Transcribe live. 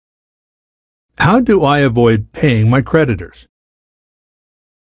How do I avoid paying my creditors?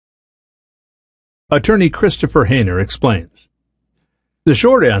 Attorney Christopher Hayner explains. The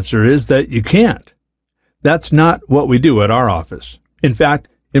short answer is that you can't. That's not what we do at our office. In fact,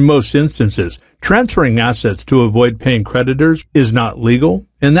 in most instances, transferring assets to avoid paying creditors is not legal,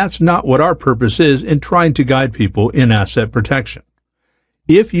 and that's not what our purpose is in trying to guide people in asset protection.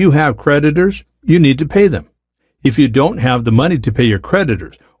 If you have creditors, you need to pay them. If you don't have the money to pay your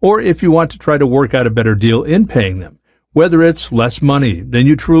creditors, or if you want to try to work out a better deal in paying them, whether it's less money than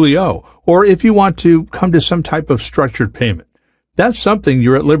you truly owe, or if you want to come to some type of structured payment, that's something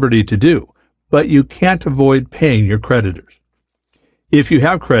you're at liberty to do, but you can't avoid paying your creditors. If you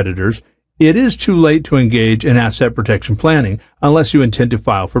have creditors, it is too late to engage in asset protection planning unless you intend to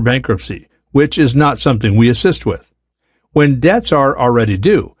file for bankruptcy, which is not something we assist with. When debts are already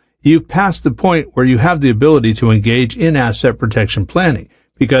due, you've passed the point where you have the ability to engage in asset protection planning,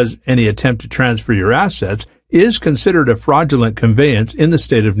 because any attempt to transfer your assets is considered a fraudulent conveyance in the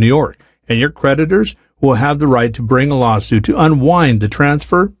state of New York, and your creditors will have the right to bring a lawsuit to unwind the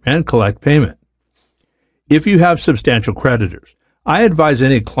transfer and collect payment. If you have substantial creditors, I advise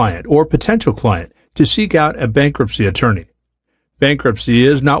any client or potential client to seek out a bankruptcy attorney. Bankruptcy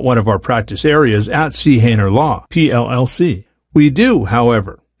is not one of our practice areas at C. Hayner Law, PLLC. We do,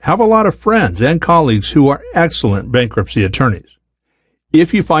 however, have a lot of friends and colleagues who are excellent bankruptcy attorneys.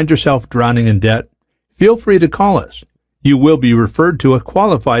 If you find yourself drowning in debt, feel free to call us. You will be referred to a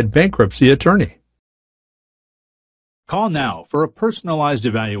qualified bankruptcy attorney. Call now for a personalized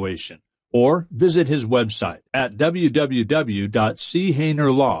evaluation, or visit his website at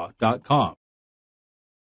www.chaynerlaw.com.